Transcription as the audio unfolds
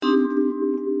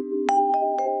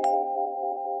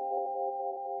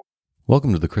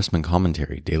Welcome to the Chrisman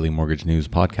Commentary Daily Mortgage News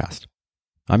Podcast.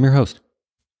 I'm your host,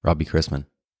 Robbie Chrisman.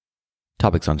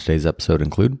 Topics on today's episode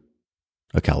include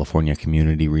a California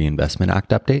Community Reinvestment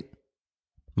Act update,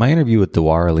 my interview with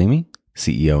Dewar Alimi,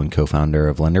 CEO and co-founder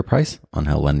of LenderPrice, on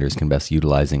how lenders can best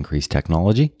utilize increased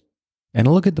technology, and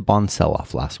a look at the bond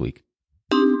sell-off last week.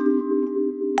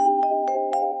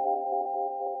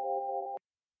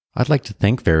 I'd like to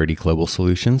thank Verity Global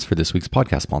Solutions for this week's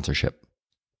podcast sponsorship.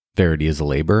 Verity is a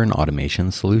labor and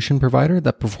automation solution provider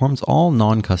that performs all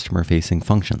non-customer facing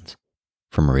functions,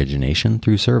 from origination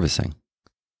through servicing,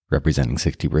 representing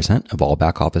 60% of all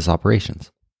back office operations.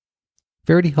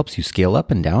 Verity helps you scale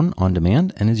up and down on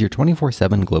demand and is your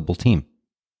 24/7 global team,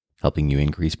 helping you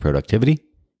increase productivity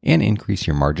and increase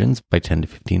your margins by 10 to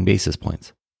 15 basis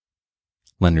points.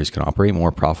 Lenders can operate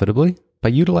more profitably by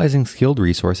utilizing skilled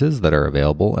resources that are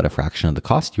available at a fraction of the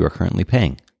cost you are currently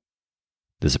paying.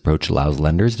 This approach allows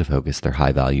lenders to focus their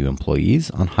high-value employees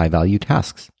on high-value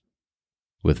tasks.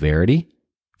 With Verity,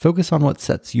 focus on what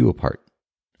sets you apart,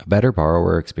 a better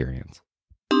borrower experience.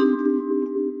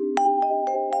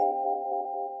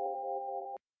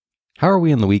 How are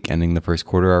we in the week ending the first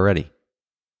quarter already?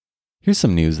 Here's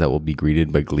some news that will be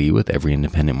greeted by glee with every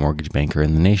independent mortgage banker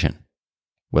in the nation,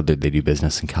 whether they do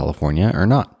business in California or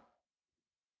not.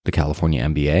 The California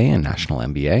MBA and National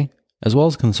MBA, as well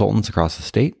as consultants across the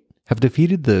state, have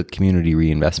defeated the Community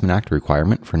Reinvestment Act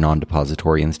requirement for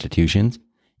non-depository institutions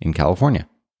in California.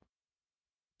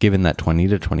 Given that 20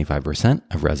 to 25%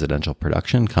 of residential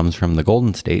production comes from the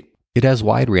Golden State, it has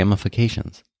wide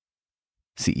ramifications.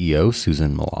 CEO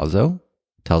Susan Milazzo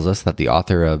tells us that the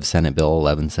author of Senate Bill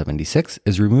 1176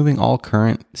 is removing all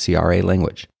current CRA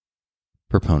language.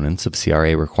 Proponents of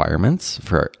CRA requirements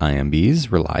for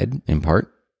IMBs relied, in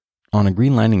part, on a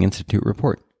Green Lending Institute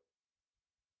report.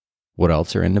 What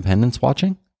else are independents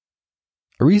watching?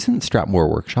 A recent Strathmore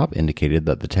workshop indicated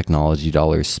that the technology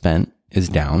dollars spent is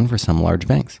down for some large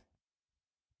banks,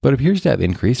 but appears to have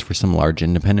increased for some large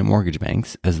independent mortgage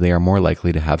banks as they are more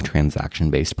likely to have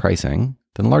transaction-based pricing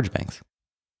than large banks.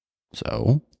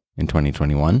 So, in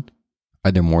 2021,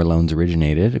 are there more loans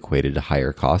originated equated to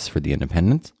higher costs for the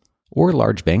independents, or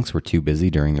large banks were too busy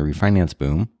during the refinance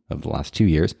boom of the last 2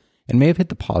 years and may have hit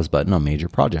the pause button on major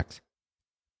projects?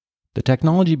 The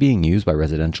technology being used by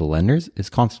residential lenders is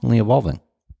constantly evolving.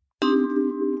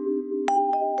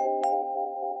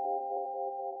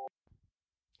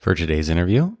 For today's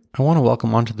interview, I want to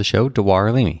welcome onto the show Dewar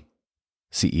Alimi,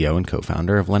 CEO and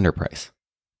co-founder of LenderPrice,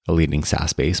 a leading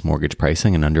SaaS-based mortgage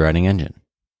pricing and underwriting engine.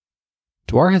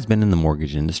 Dewar has been in the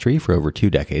mortgage industry for over 2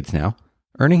 decades now,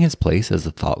 earning his place as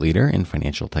a thought leader in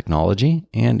financial technology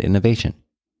and innovation.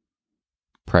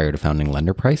 Prior to founding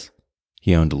LenderPrice,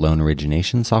 he owned a loan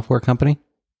origination software company,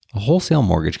 a wholesale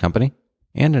mortgage company,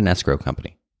 and an escrow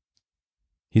company.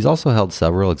 He's also held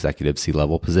several executive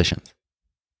C-level positions.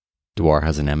 Dewar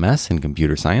has an MS in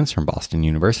computer science from Boston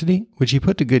University, which he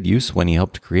put to good use when he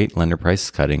helped create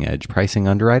LenderPrice's cutting-edge pricing,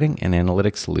 underwriting, and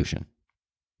analytics solution.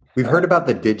 We've heard about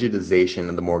the digitization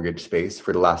of the mortgage space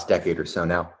for the last decade or so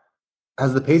now.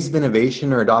 Has the pace of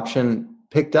innovation or adoption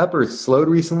picked up or slowed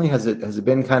recently? Has it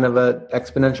been kind of an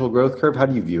exponential growth curve? How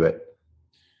do you view it?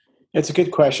 It's a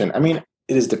good question. It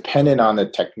is dependent on the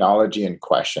technology in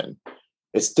question.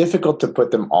 It's difficult to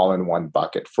put them all in one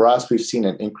bucket. For us, we've seen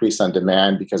an increase on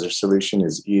demand because our solution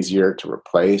is easier to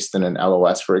replace than an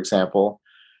LOS, for example.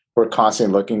 We're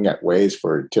constantly looking at ways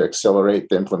to accelerate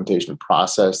the implementation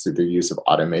process through the use of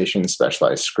automation,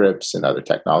 specialized scripts, and other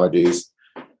technologies.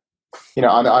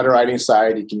 On the underwriting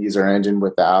side, you can use our engine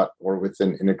without or with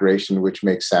an integration, which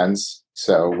makes sense.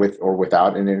 So with or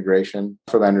without an integration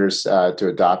for lenders to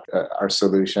adopt our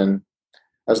solution,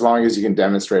 as long as you can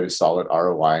demonstrate a solid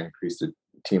ROI and increase the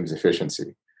team's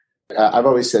efficiency. I've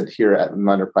always said here at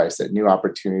LenderPrice that new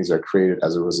opportunities are created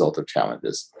as a result of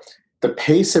challenges. The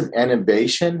pace of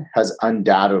innovation has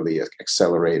undoubtedly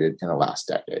accelerated in the last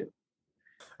decade.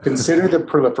 Consider the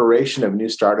proliferation of new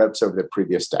startups over the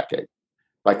previous decade,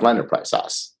 like LenderPrice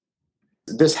us.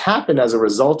 This happened as a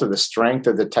result of the strength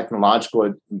of the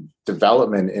technological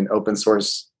development in open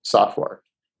source software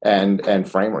and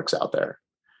frameworks out there.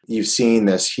 You've seen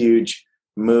this huge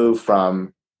move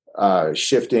from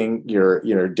shifting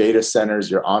your data centers,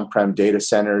 your on-prem data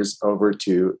centers over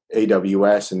to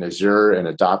AWS and Azure and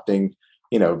adopting,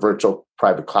 virtual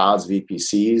private clouds,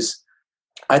 VPCs.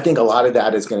 I think a lot of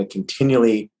that is going to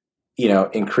continually,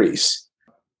 increase.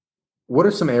 What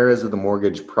are some areas of the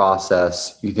mortgage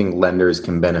process you think lenders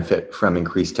can benefit from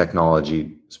increased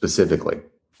technology specifically?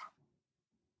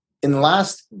 In the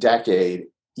last decade,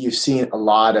 you've seen a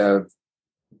lot of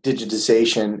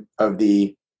digitization of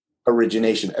the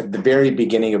origination at the very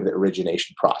beginning of the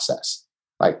origination process,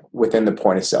 like within the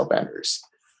point of sale vendors.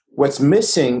 What's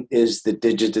missing is the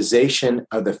digitization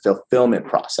of the fulfillment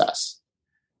process.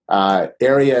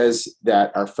 Areas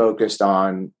that are focused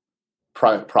on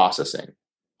processing,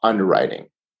 underwriting,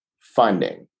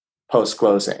 funding,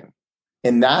 post-closing.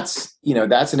 And that's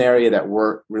an area that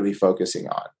we're really focusing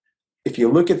on. If you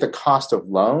look at the cost of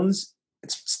loans,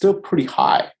 it's still pretty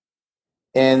high.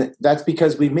 And that's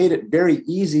because we made it very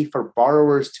easy for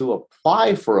borrowers to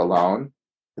apply for a loan.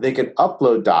 They could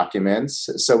upload documents.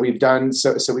 So we've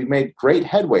made great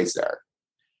headways there.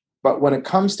 But when it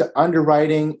comes to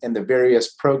underwriting and the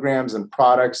various programs and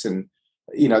products and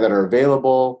that are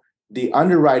available, the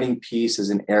underwriting piece is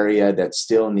an area that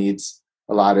still needs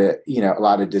a lot of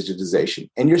digitization.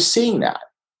 And you're seeing that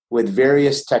with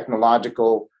various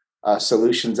technological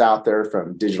solutions out there,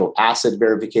 from digital asset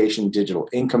verification, digital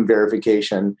income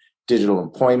verification, digital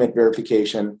employment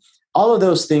verification. All of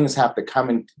those things have to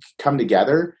come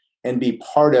together and be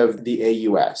part of the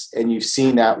AUS. And you've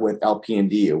seen that with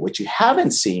LP&DU. What you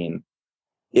haven't seen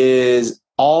is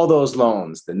all those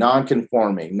loans, the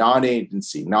non-conforming,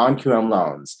 non-agency, non-QM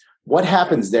loans. What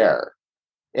happens there?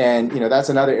 And that's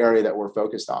another area that we're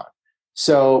focused on.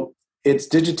 So it's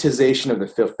digitization of the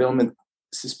fulfillment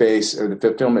space, or the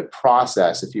fulfillment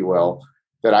process, if you will,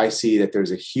 that I see that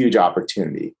there's a huge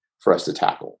opportunity for us to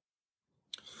tackle.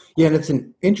 Yeah, and it's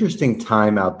an interesting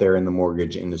time out there in the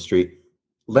mortgage industry.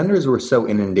 Lenders were so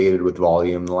inundated with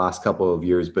volume the last couple of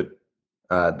years, but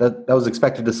that was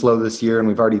expected to slow this year, and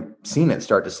we've already seen it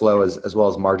start to slow as well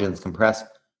as margins compress.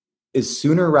 Is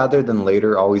sooner rather than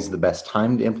later always the best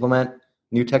time to implement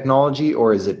new technology,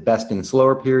 or is it best in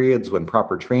slower periods when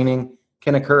proper training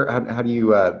can occur? How do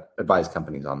you advise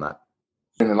companies on that?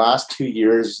 In the last 2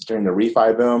 years during the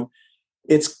refi boom,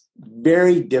 it's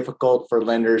very difficult for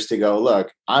lenders to go,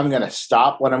 look, I'm going to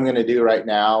stop what I'm going to do right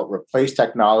now, replace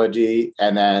technology,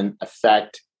 and then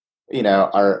affect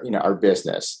our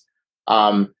business.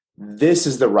 This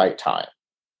is the right time.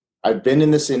 I've been in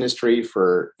this industry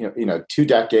for 2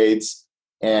 decades,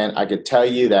 and I could tell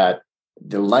you that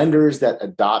the lenders that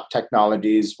adopt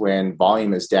technologies when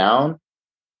volume is down,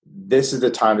 this is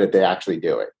the time that they actually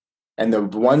do it. And the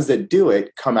ones that do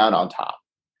it come out on top.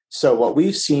 So what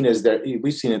we've seen is that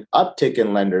we've seen an uptick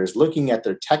in lenders looking at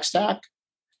their tech stack.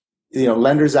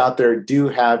 Lenders out there do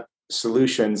have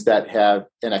solutions that have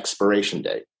an expiration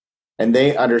date. And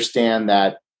they understand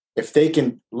that if they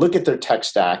can look at their tech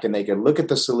stack and they can look at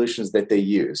the solutions that they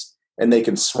use, and they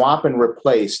can swap and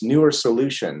replace newer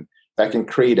solution that can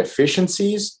create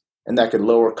efficiencies and that can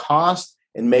lower cost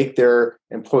and make their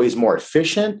employees more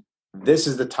efficient, this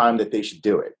is the time that they should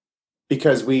do it.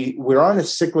 Because we're on a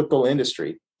cyclical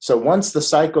industry. So once the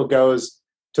cycle goes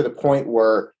to the point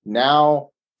where now,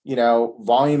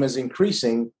 volume is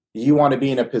increasing, you want to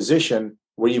be in a position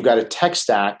where you've got a tech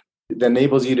stack that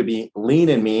enables you to be lean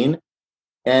and mean,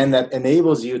 and that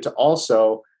enables you to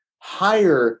also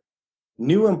hire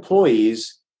new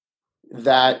employees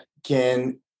that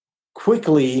can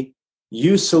quickly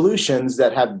use solutions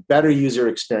that have better user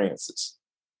experiences.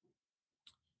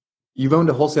 You've owned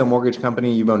a wholesale mortgage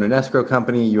company, you've owned an escrow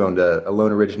company, you owned a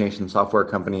loan origination software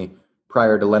company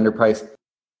prior to LenderPrice.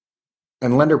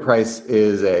 And LenderPrice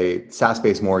is a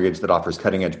SaaS-based mortgage that offers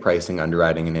cutting-edge pricing,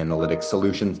 underwriting, and analytics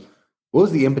solutions. What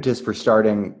was the impetus for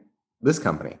starting this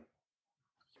company?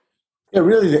 Yeah,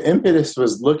 really the impetus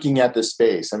was looking at the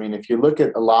space. I mean, if you look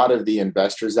at a lot of the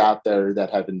investors out there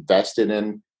that have invested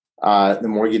in the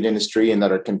mortgage industry and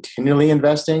that are continually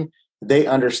investing, they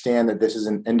understand that this is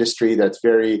an industry that's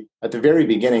at the very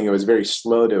beginning, it was very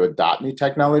slow to adopt new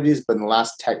technologies, but in the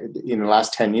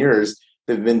last 10 years,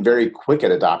 they've been very quick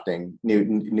at adopting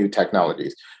new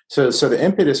technologies. So the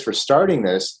impetus for starting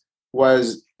this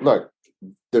was, look,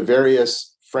 the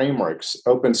various frameworks,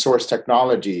 open source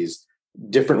technologies,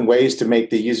 different ways to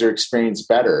make the user experience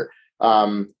better.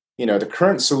 The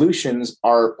current solutions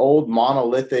are old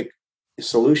monolithic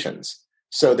solutions,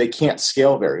 so they can't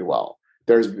scale very well.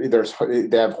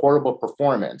 They have horrible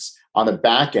performance. On the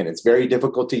back end, it's very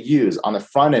difficult to use. On the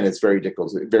front end, it's very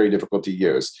difficult to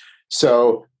use.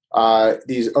 So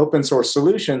these open source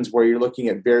solutions where you're looking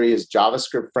at various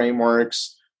JavaScript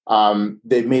frameworks,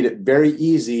 they've made it very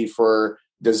easy for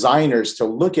designers to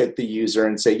look at the user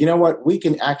and say, you know what, we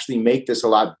can actually make this a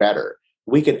lot better.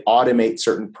 We could automate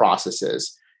certain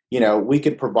processes. We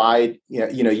could provide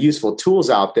useful tools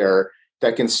out there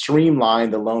that can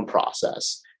streamline the loan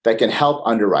process, that can help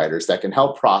underwriters, that can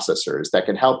help processors, that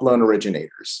can help loan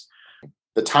originators.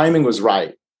 The timing was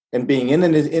right. And being in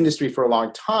the industry for a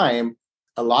long time,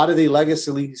 a lot of the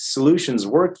legacy solutions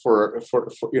worked for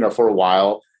a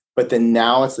while, but then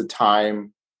now it's the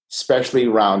time especially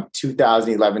around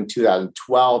 2011,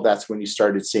 2012. That's when you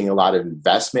started seeing a lot of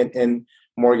investment in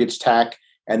mortgage tech.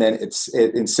 And then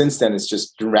and since then, it's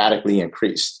just dramatically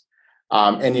increased.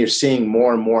 And you're seeing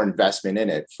more and more investment in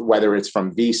it, whether it's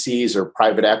from VCs or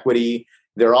private equity.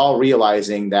 They're all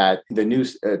realizing that the new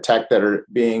tech that are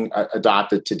being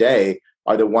adopted today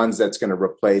are the ones that's going to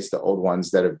replace the old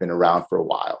ones that have been around for a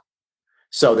while.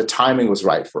 So the timing was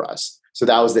right for us. So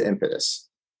that was the impetus.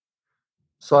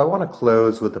 So I want to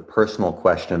close with a personal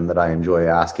question that I enjoy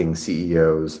asking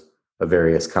CEOs of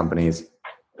various companies.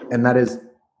 And that is,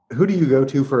 who do you go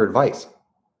to for advice?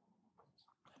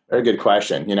 Very good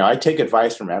question. I take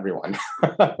advice from everyone.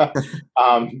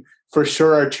 For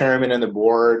sure, our chairman and the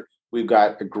board. We've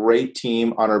got a great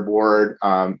team on our board.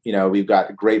 We've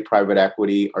got great private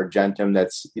equity, Argentum,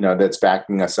 that's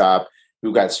backing us up.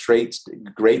 We've got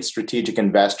great strategic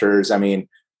investors. I mean,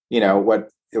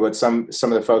 what some of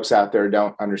the folks out there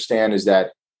don't understand is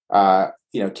that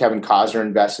Kevin Costner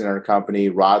invested in our company,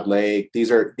 Rod Lake.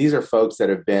 These are folks that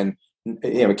have been.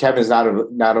 Kevin's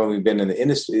not only been in the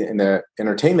industry, in the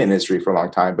entertainment industry for a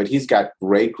long time, but he's got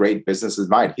great businesses in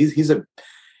mind.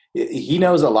 He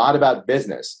knows a lot about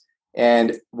business.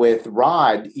 And with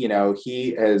Rod,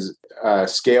 he has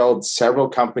scaled several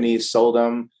companies, sold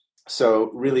them.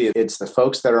 So really, it's the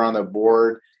folks that are on the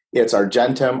board. It's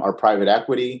Argentum, our private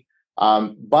equity.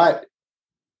 But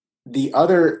the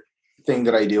other thing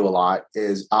that I do a lot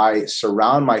is I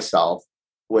surround myself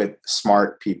with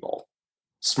smart people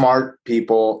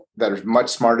that are much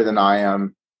smarter than I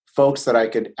am, folks that I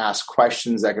could ask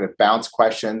questions, that could bounce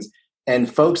questions,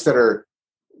 and folks that are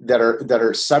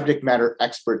subject matter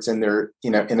experts in their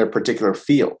particular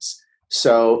fields.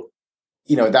 So,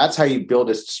 that's how you build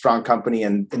a strong company.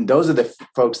 And those are the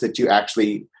folks that you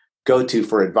actually go to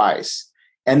for advice.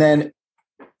 And then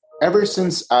ever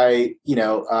since I,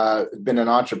 been an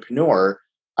entrepreneur,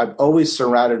 I've always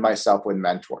surrounded myself with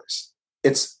mentors.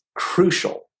 It's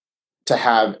crucial to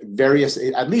have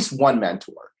at least one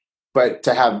mentor, but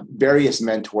to have various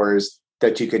mentors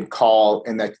that you can call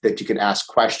and that you can ask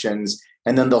questions,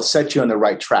 and then they'll set you on the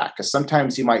right track. Because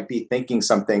sometimes you might be thinking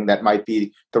something that might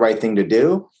be the right thing to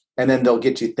do, and then they'll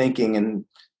get you thinking,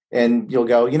 and you'll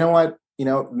go,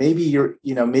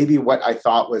 maybe what I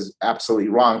thought was absolutely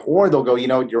wrong, or they'll go,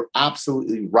 you're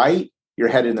absolutely right, you're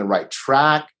headed in the right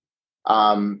track.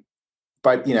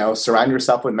 But surround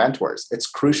yourself with mentors. It's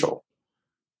crucial.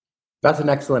 That's an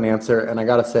excellent answer. And I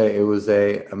got to say, it was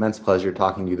an immense pleasure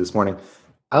talking to you this morning.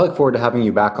 I look forward to having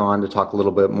you back on to talk a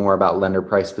little bit more about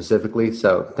Lenderprice specifically.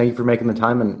 So thank you for making the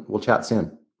time, and we'll chat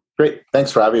soon. Great.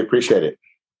 Thanks, Robbie. Appreciate it.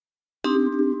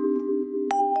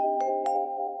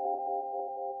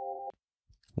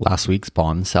 Last week's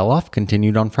bond sell-off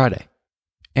continued on Friday,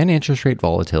 and interest rate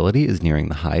volatility is nearing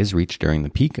the highs reached during the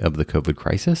peak of the COVID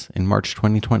crisis in March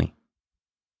 2020.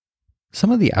 Some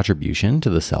of the attribution to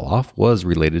the sell-off was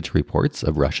related to reports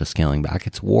of Russia scaling back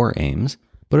its war aims,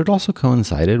 but it also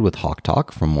coincided with hawk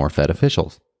talk from more Fed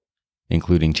officials,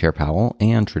 including Chair Powell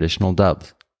and traditional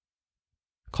doves.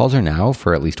 Calls are now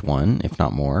for at least one, if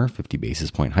not more, 50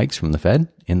 basis point hikes from the Fed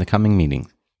in the coming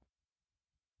meetings.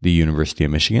 The University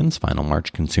of Michigan's final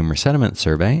March Consumer Sentiment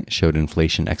Survey showed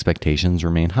inflation expectations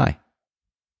remain high.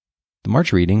 The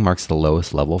March reading marks the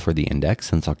lowest level for the index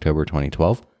since October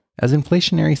 2012, as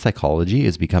inflationary psychology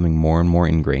is becoming more and more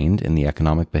ingrained in the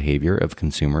economic behavior of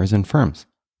consumers and firms.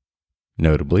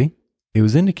 Notably, it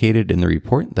was indicated in the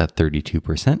report that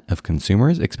 32% of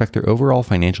consumers expect their overall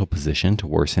financial position to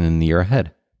worsen in the year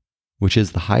ahead, which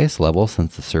is the highest level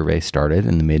since the survey started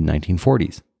in the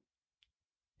mid-1940s.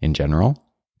 In general,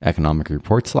 economic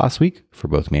reports last week for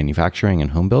both manufacturing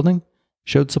and home building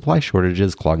showed supply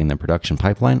shortages clogging the production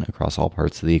pipeline across all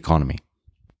parts of the economy.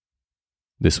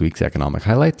 This week's economic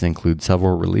highlights include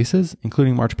several releases,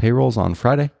 including March payrolls on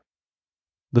Friday.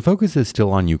 The focus is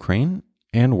still on Ukraine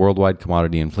and worldwide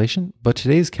commodity inflation, but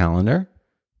today's calendar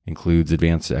includes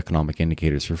advanced economic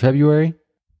indicators for February,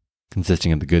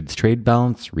 consisting of the goods trade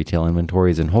balance, retail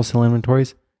inventories, and wholesale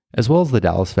inventories, as well as the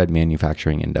Dallas Fed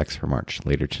Manufacturing Index for March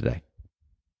later today.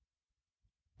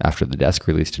 After the desk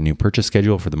released a new purchase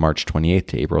schedule for the March 28th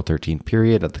to April 13th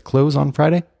period at the close on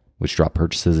Friday, which dropped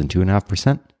purchases in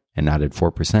 2.5%, and added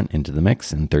 4% into the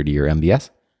mix in 30-year MBS,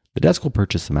 the desk will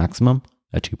purchase a maximum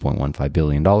of $2.15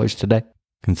 billion today,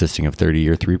 consisting of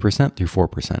 30-year 3% through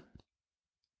 4%.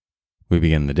 We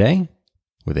begin the day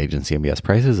with agency MBS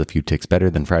prices a few ticks better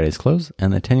than Friday's close,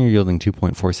 and the 10-year yielding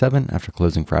 2.47 after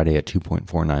closing Friday at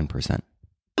 2.49%.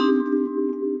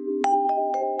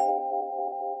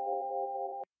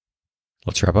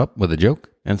 Let's wrap up with a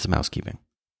joke and some housekeeping.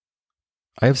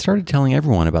 I have started telling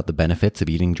everyone about the benefits of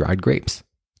eating dried grapes.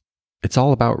 It's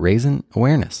all about raising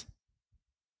awareness.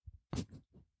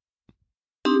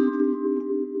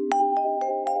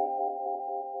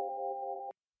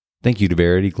 Thank you to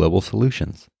Verity Global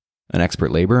Solutions, an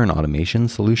expert labor and automation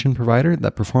solution provider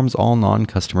that performs all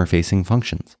non-customer facing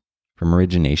functions, from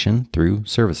origination through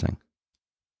servicing.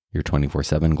 Your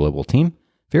 24/7 global team,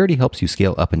 Verity helps you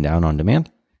scale up and down on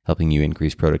demand, helping you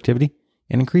increase productivity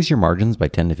and increase your margins by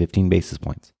 10 to 15 basis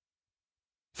points.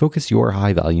 Focus your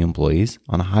high-value employees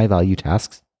on high-value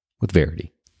tasks with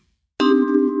Verity.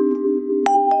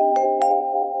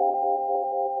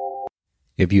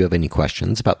 If you have any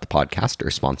questions about the podcast or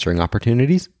sponsoring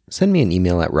opportunities, send me an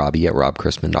email at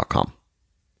robbie@robchrisman.com.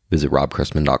 Visit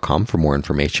robchrisman.com for more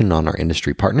information on our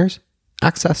industry partners,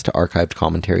 access to archived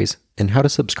commentaries, and how to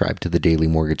subscribe to the daily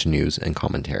mortgage news and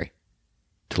commentary.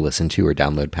 To listen to or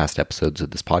download past episodes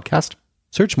of this podcast,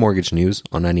 search Mortgage News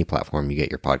on any platform you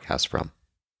get your podcasts from.